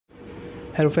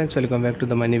Hello friends, welcome back to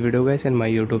the money video guys and my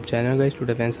YouTube channel guys.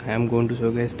 Today friends I am going to show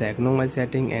you guys tecno mobile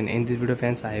setting, and in this video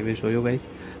friends I will show you guys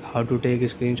how to take a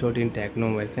screenshot in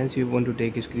tecno mobile. Friends, you want to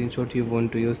take a screenshot, you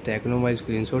want to use tecno mobile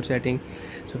screenshot setting.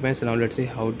 So friends, now let's see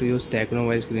how to use tecno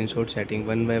mobile screenshot setting.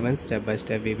 One by one, step by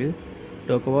step we will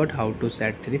talk about how to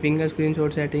set 3-finger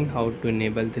screenshot setting, how to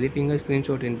enable 3-finger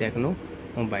screenshot in tecno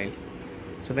mobile.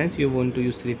 So friends, you want to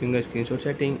use 3-finger screenshot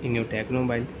setting in your tecno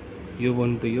mobile. You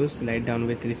want to use slide down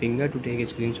with 3 finger to take a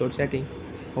screenshot setting.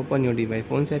 Open your device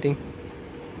phone setting.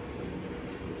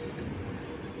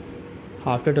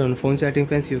 After turn phone setting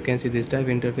friends, you can see this type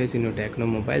interface in your tecno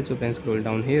mobile. So friends, scroll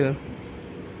down here,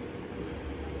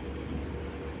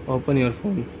 open your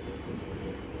phone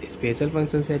special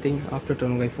function setting. After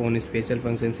turn by phone special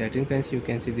function setting friends, you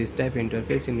can see this type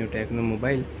interface in your tecno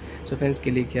mobile. So friends,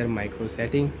 click here micro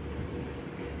setting.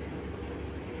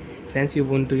 Friends, you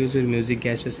want to use your music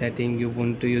gesture setting, you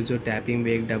want to use your tapping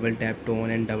wake, double tap tone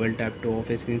and double tap to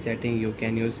off screen setting, you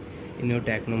can use in your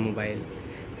tecno mobile.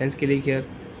 Friends, click here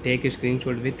take a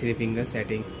screenshot with 3 finger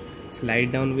setting.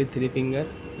 Slide down with 3 finger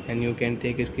and you can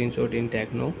take a screenshot in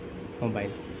tecno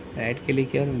mobile. Right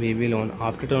click here we will on.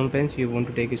 After turn friends, you want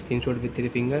to take a screenshot with 3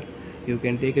 finger, you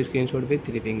can take a screenshot with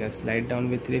 3 fingers. Slide down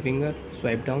with 3 finger,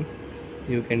 swipe down,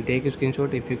 you can take a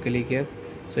screenshot. If you click here,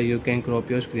 so you can crop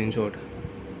your screenshot.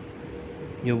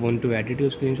 You want to edit your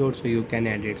screenshot, so you can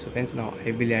edit. So friends, now I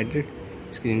will edit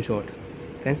screenshot.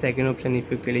 Friends, second option,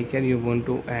 if you click here, you want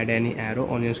to add any arrow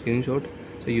on your screenshot,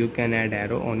 so you can add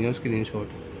arrow on your screenshot.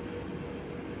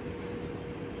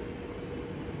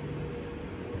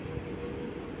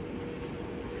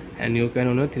 And you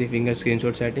can on 3 finger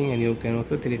screenshot setting, and you can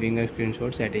also 3 finger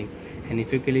screenshot setting. And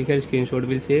if you click here, screenshot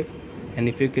will save. And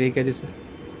if you click here this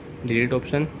delete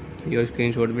option, your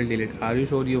screenshot will delete. Are you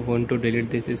sure you want to delete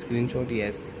this screenshot?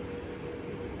 Yes.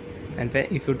 And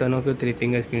if you turn off your 3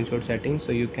 finger screenshot setting,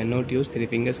 so you cannot use 3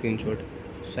 finger screenshot.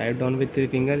 Swipe down with 3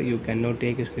 finger, you cannot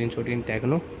take a screenshot in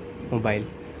tecno mobile.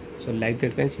 So like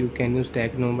that friends, you can use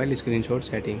tecno mobile screenshot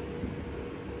setting.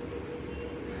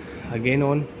 Again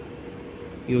on,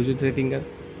 use your 3 finger,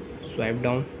 swipe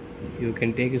down, you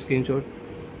can take a screenshot,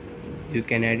 you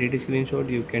can edit a screenshot,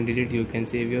 you can delete, you can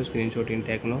save your screenshot in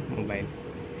tecno mobile.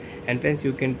 And friends,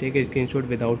 you can take a screenshot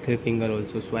without 3 finger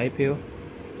also. Swipe here,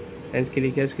 friends,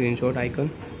 click here screenshot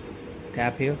icon,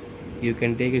 tap here, you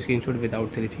can take a screenshot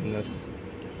without 3 finger.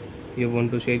 You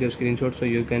want to share your screenshot, so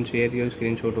you can share your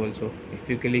screenshot also. If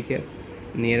you click here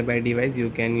nearby device,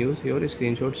 you can use your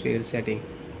screenshot share setting.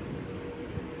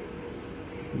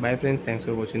 Bye friends, thanks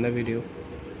for watching the video.